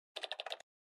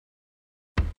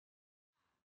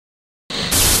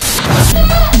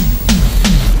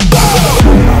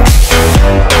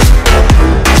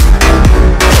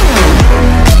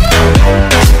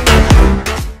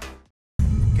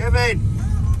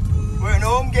We're an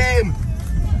home game.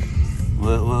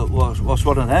 What's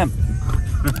one of them?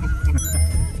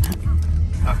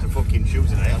 After fucking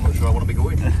Tuesday night, I'm not sure I want to be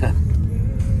going.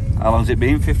 How long's it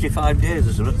been? 55 days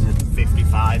or something?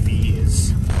 55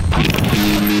 years.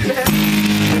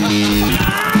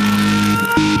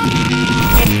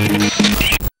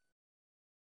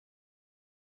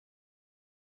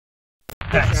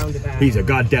 He's a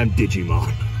goddamn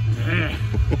Digimon.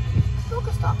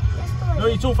 No,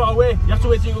 you're too far away. You have to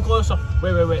wait till you go closer.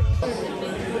 Wait.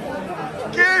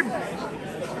 Kim!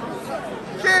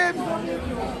 Kim!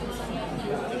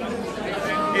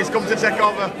 He's come to take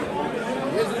over.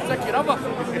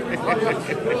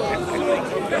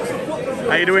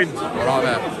 How you doing? Alright,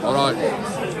 mate. Alright.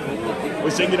 We're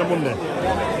singing on Monday.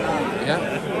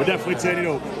 Yeah? We're definitely turning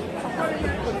up.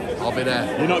 I'll be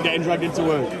there. You're not getting dragged into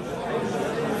work.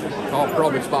 Can't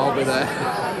promise, but I'll be there.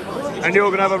 And you're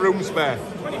going to have a room spare.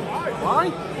 Why?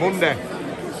 Monday.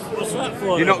 What's that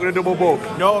for? You're not going to double book.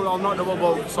 No, I'm not double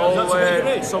booked. So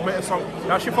submit a song.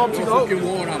 That's your form to go. Fucking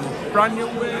Warhammer. Brand new.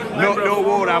 No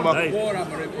Warhammer. Hey.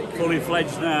 Warhammer. Fully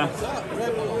fledged now.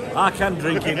 I can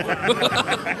drink it.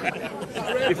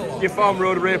 Your Farm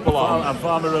Road Rape Alarm. I'm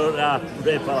Farmer Road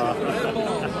Rape Alarm.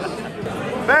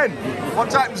 Ben, what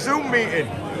type of Zoom meeting?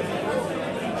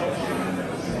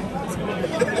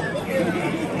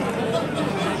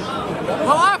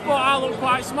 Well, I thought I looked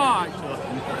quite smart, actually.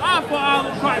 I thought I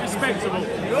looked quite respectable.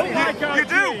 You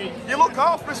do. You look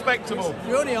half respectable.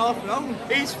 You're only half wrong.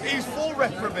 He's full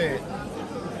reprobate.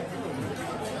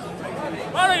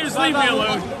 Why don't you just leave me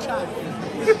alone?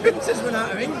 It says we're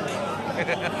out of ink.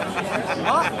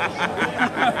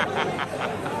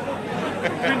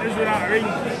 Printers without a ring. I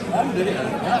haven't done it.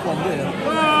 That one did it.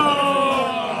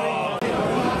 Oh!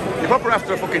 You're proper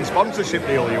after a fucking sponsorship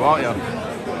deal, you aren't you?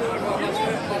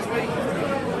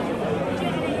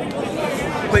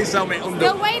 Please tell me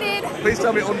Still waited. Please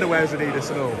tell me underwear's Adidas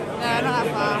and all. No, not that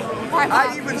far.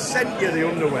 I even sent you the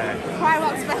underwear.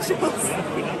 Primark specials.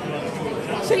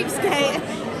 Cheapskate.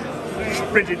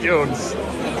 Bridget Jones.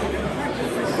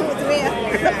 Up to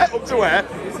here. Up to where? Up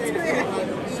to here.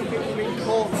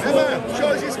 Emma, show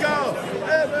us your scarf.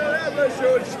 Emma,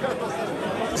 show us your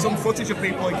scarf. Some footage of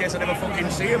people in case I never fucking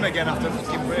see them again after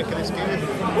fucking breaking this game.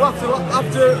 Well,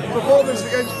 after performance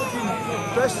against fucking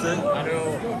Preston. I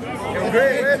know. It was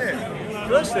great, wasn't it?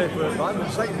 Thursday for a man, but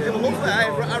second It was lovely. I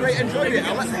really enjoyed it. I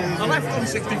left on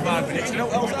 65 minutes. You know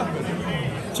what else happened?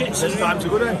 this time to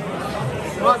go then.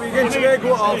 Right, we again today,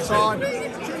 go at half time.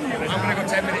 I'm going to go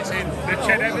 10 minutes in. The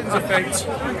Ched Evans effect.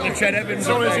 The Ched Evans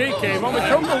So as effect. he came on, we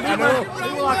crumbled, I know.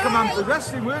 They were like a man for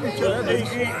wrestling, weren't they?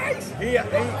 He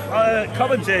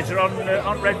commentator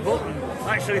on Red Button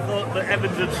actually thought that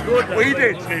Evans had scored that. We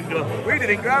did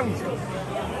in ground.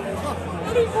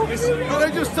 Did I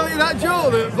just tell you that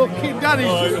joke that fucking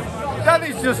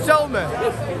Danny's just told me?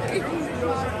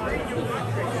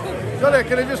 Johnny,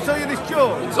 can I just tell you this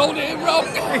joke? He told him wrong.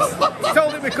 He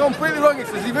told him completely wrong. He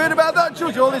says, you've heard about that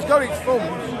judge? All he's got is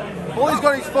thumbs. All he's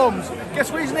got is thumbs.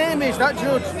 Guess what his name is, that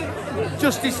judge?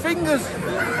 Just his fingers.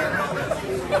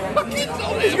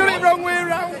 He's got it wrong way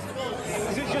around.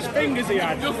 Is it just fingers he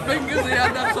had? Just fingers he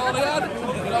had, that's all he had.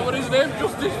 You know what his name?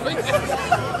 Just his fingers.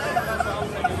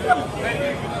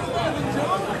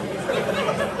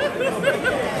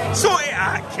 Sort it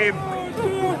out, Kim.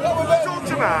 Sort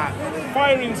him out.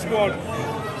 Firing squad.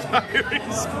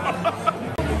 Firing squad.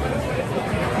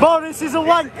 Boris is a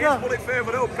wanker. He's put it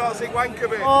further up, can't see wank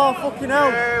of it. Oh, fucking hell.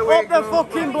 There we Up the go.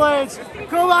 fucking blades.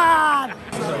 Come on.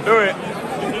 Do it.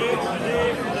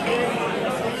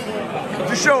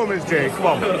 Just show him his Jake. Come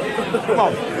on. Come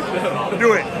on.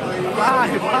 Do it. Bye.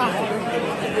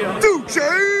 Do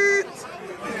it!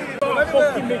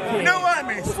 Fucking Mickey. You know what I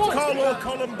miss? Carlo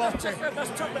Colombotti.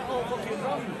 That's chocolate all fucking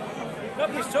wrong.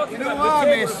 Nobody's talking You know about what I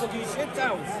the miss? fucking shit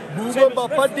house. Booba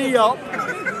bapa dee up.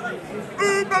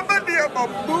 Booba badia bop.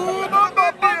 Booba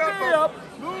badia bop.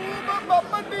 Booba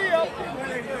bapa dee up.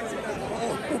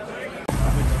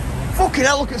 Fucking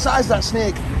hell, look at the size of that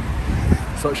snake.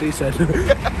 That's what she said.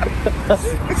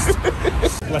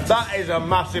 That is a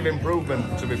massive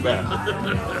improvement, to be fair.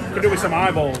 Could do with some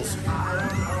eyeballs.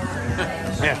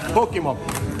 Yeah, Pokemon.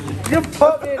 You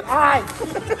fucking eye.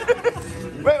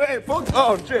 Wait, fuck.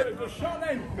 Oh, shit.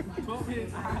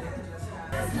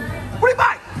 Put it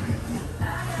back!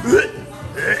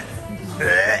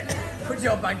 Put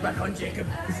your bag back on, Jacob.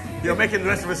 You're making the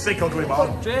rest of us sick, Ugly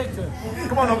Bob. Jacob.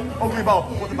 Come on, Ugly Bob,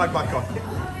 put the bag back on.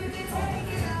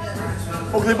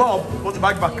 Ugly Bob, put the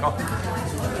bag back on.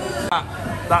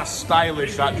 That's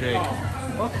stylish, that, Jake.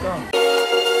 Fuck that.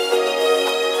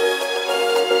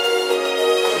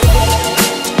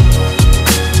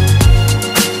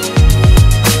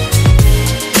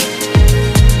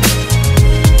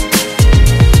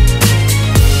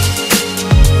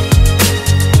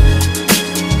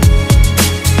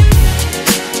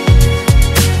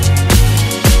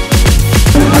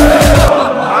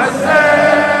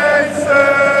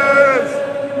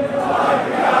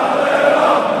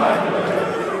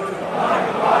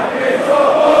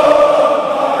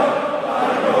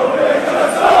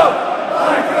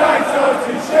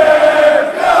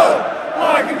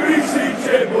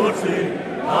 United,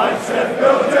 I'm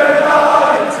Sheffield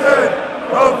United,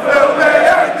 from Phil me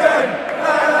again.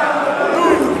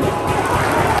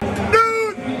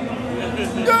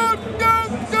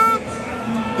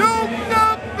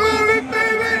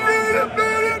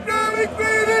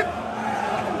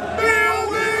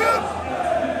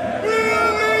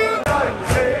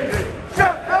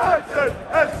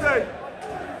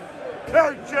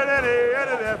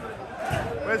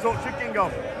 Where's that chicken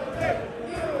gone?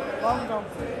 Long gone.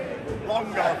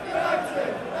 Long gone.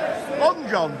 Long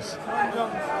Johns?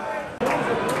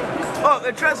 Oh,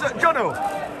 the treasure. Jono,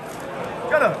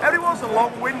 everyone's a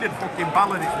long-winded fucking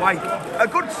ballad, it's like a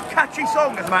good catchy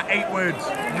song is about 8 words,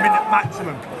 minute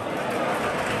maximum.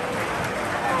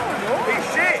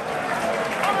 It's shit.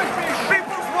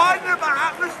 People's whining about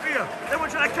atmosphere. They were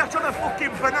trying to catch on a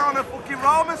fucking banana fucking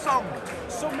Rama song.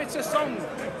 Submit a song.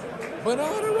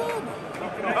 Banana Rum.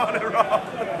 Banana Rama.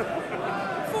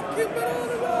 Fucking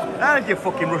Banana Rum. And you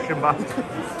fucking Russian bastard.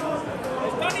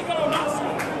 Danny got on that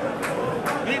song.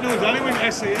 Ain't no Danny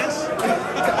went SAS.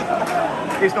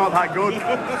 It's not that good.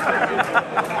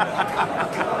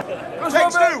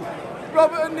 Takes two.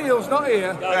 Robert and Neil's not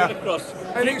here. Yeah. Across.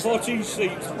 And it's 14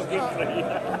 seats. Fucking free.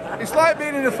 It's like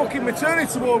being in a fucking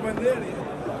maternity ward when they're here.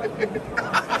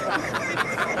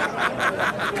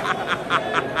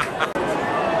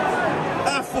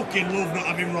 I fucking love not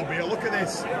having Rob here. Look at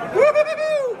this.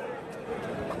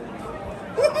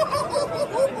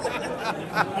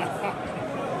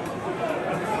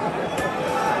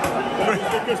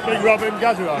 Just bring Rob and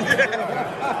Gazza on. You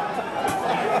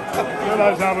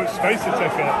realise how much space to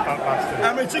take that bastard.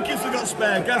 How many tickets have got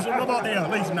spare? Guess what about here? At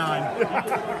least 9.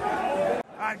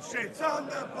 And shit on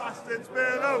the bastards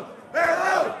below.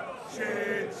 Below.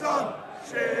 Shit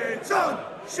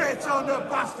on the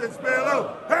bastards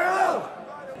below. Below.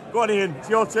 Go on, Ian. It's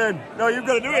your turn. No, you've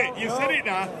got to do it. You said it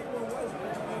now.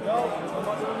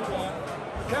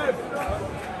 Kev,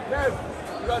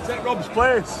 you got to take Rob's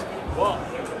place. What?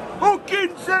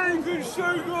 Fucking sing!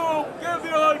 Single! Get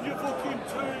behind your fucking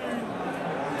team!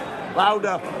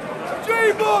 Louder.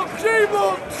 G-Book!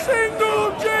 G-Book!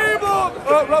 Single G-Book!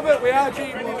 Oh, Robert, we are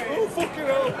G-Book. Oh, fucking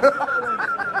hell.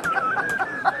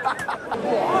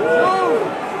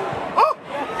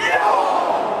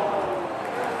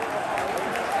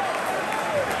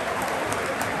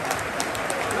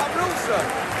 That Wilson?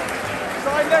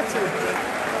 Sign letter?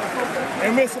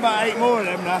 He'll miss about 8 more of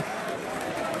them now.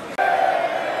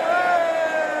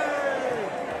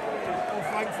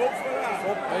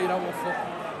 Hey, you know what?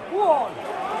 One.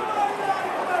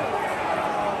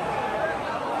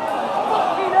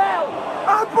 Fucking hell! I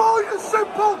bought you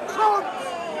simple cunt!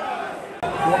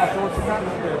 What I thought you can't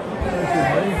do.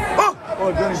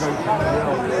 Oh, Johnny goes.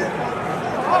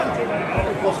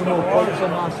 Got some more points on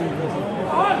my CV.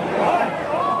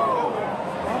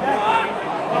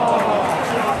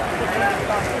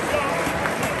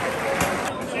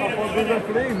 Good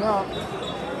referee, that.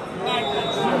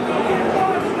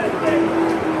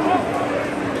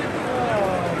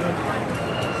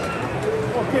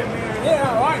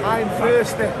 Yeah, alright. I'm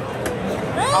thirsty.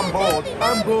 I'm bored.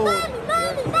 I'm bored.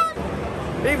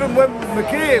 Even when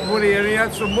McCabe were here and he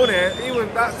had some money, he was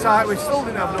that tight, we still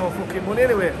didn't have no fucking money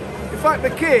anyway. In fact,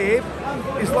 McCabe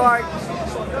is like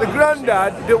the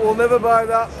granddad that will never buy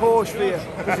that Porsche for you,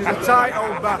 because he's a tight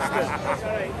old bastard.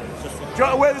 Do you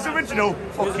want to wear this original?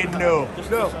 Fucking no.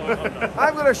 No.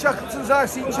 I've got a Shackleton's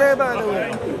IC chair, by the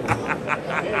way.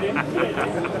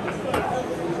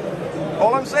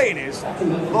 All I'm saying is,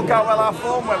 look how well our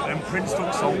form went and Prince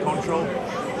took sole control.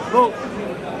 Look,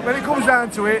 when it comes down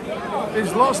to it,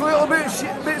 there's lots of little bits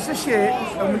of shit,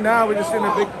 and now we're just in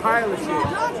a big pile of shit.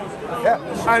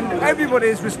 Yeah. And everybody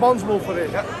is responsible for it.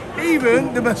 Yeah.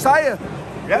 Even the Messiah,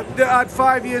 Yeah. that had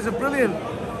 5 years of brilliant.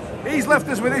 He's left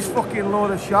us with this fucking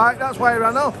load of shite. That's why he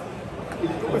ran off.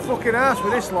 We're fucking ass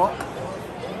with this lot.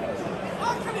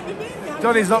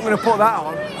 Johnny's not going to put that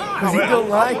on because he don't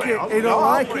like it. He don't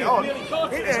like it.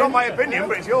 It's not my opinion,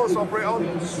 but it's yours, so I'll put it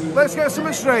on. Let's get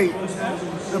something straight.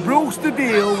 The Brewster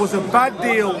deal was a bad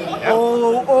deal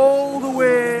all the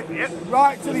way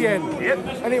right to the end. Yep.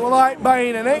 And it was like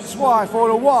buying an ex-wife or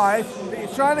a wife that you're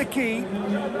trying to keep.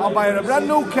 I'll buy her a brand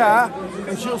new car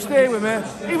and she'll stay with me.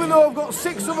 Even though I've got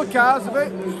 6 other cars of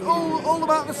it, it's all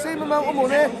about the same amount of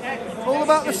money, all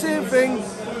about the same thing.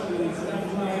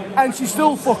 And she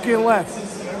still fucking left.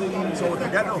 So what do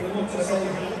you get though?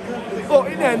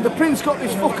 But in the end, the Prince got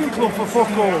this fucking club for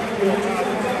fuck all.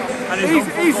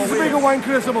 He's as big a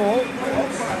wanker as them all.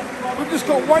 We've just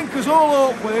got wankers all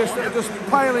over the place that are just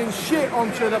piling shit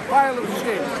onto the pile of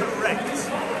shit.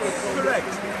 Correct.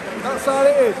 That's how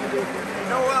it is.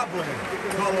 know what I blame?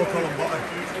 Colo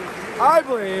Columbotti. I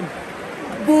blame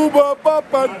Booba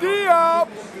Papa Diop.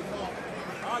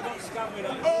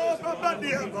 Oh, Papa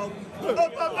Diop. Oh,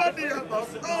 Papa Diop. Oh,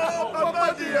 Papa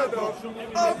Diop.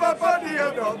 Oh, Papa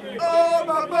Diop. Oh,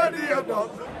 Papa Diop.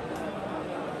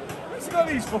 It's got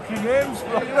these fucking names,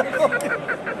 bro.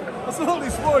 That's all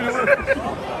this morning.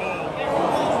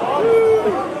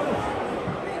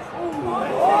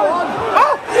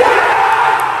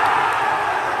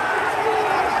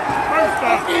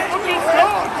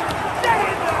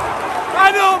 I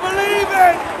don't believe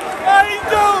it! I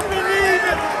don't believe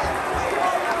it!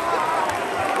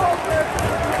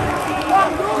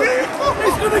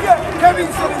 He's gonna get, Kevin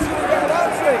said he's gonna get an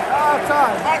hat-trick at our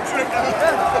time. Hat-trick.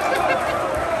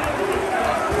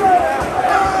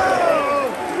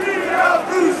 We are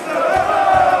Brewster!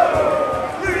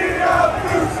 We are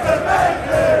Brewster,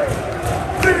 baby!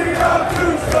 We are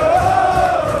Brewster!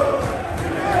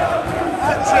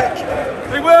 Hat-trick.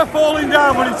 They were falling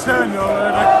down when he turned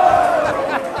over.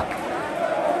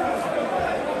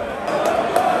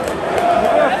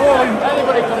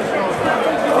 Anybody could have scored.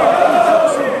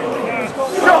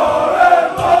 Shoreham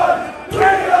boys, we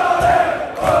are here!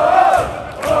 Oh,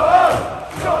 oh, oh.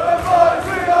 Shoreham boys,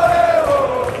 we are here!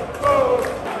 Oh, oh.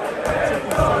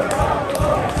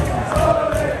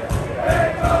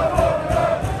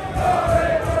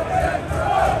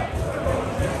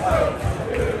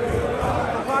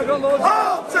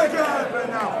 I'll take it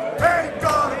now. Ain't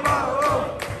got my own.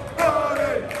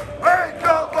 Ain't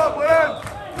got what we're in.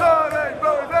 Ain't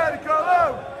very medical.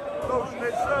 Motion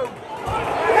it so.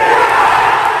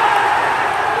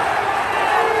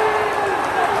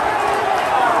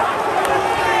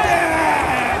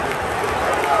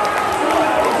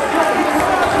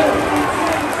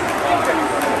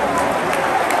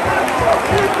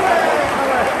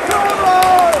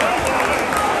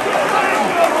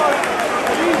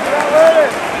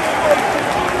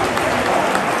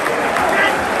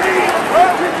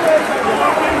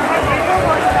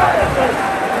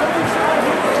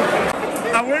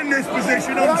 We're in this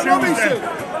position on Tuesday.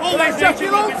 Oh, that's Jackie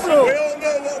Longthrough. We all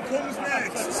know what comes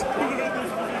next.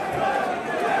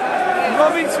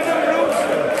 Robinson and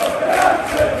Wilson.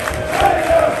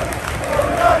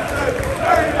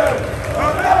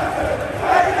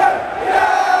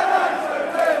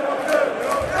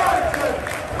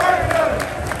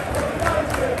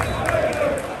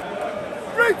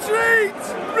 Retreat!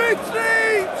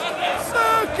 Retreat!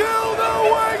 Circle the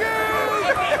wagon!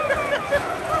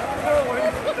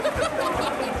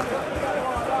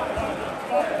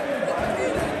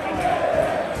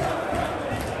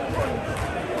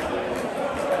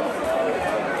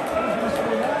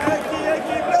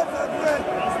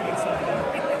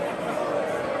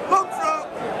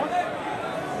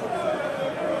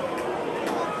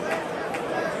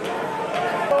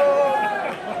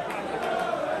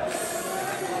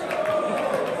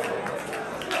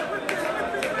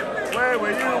 Where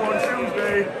were you on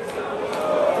Tuesday?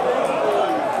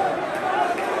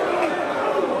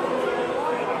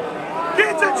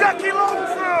 Get to Jackie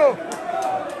Longthrough!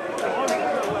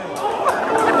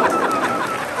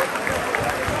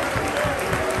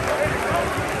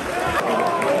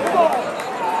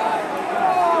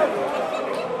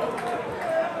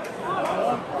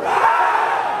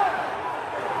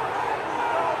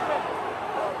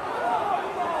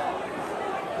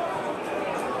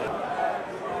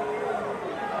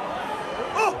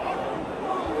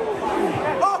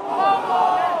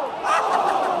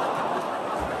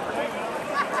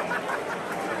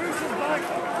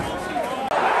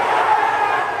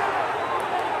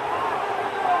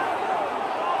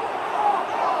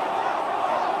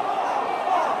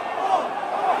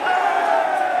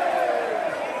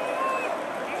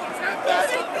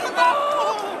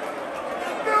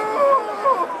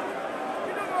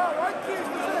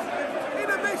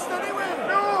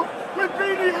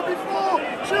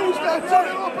 Tuesday, turn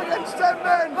him up against 10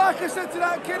 men. Like I said to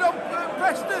that kid on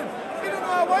Preston, he don't know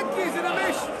how wanky he's in a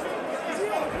miss. He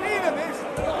in a miss.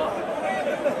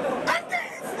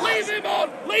 Leave him on!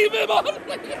 Leave him on!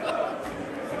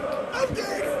 I'm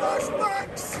getting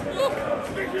flashbacks.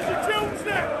 This is a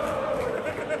Tuesday.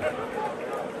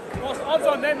 What's the odds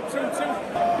on them 2-2?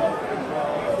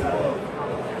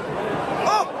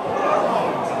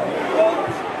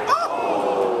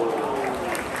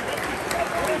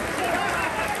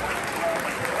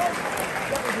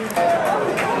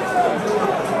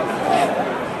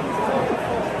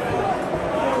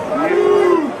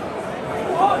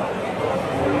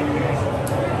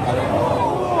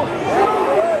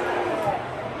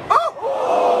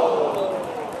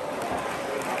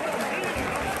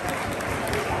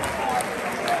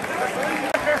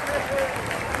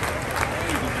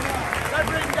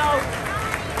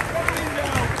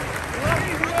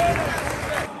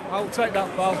 I'll take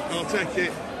that, pal. I'll take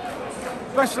it.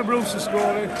 Best of Bruce is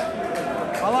scoring.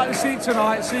 I like to see it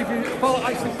tonight, see if he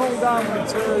actually fall down and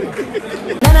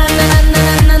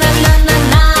return.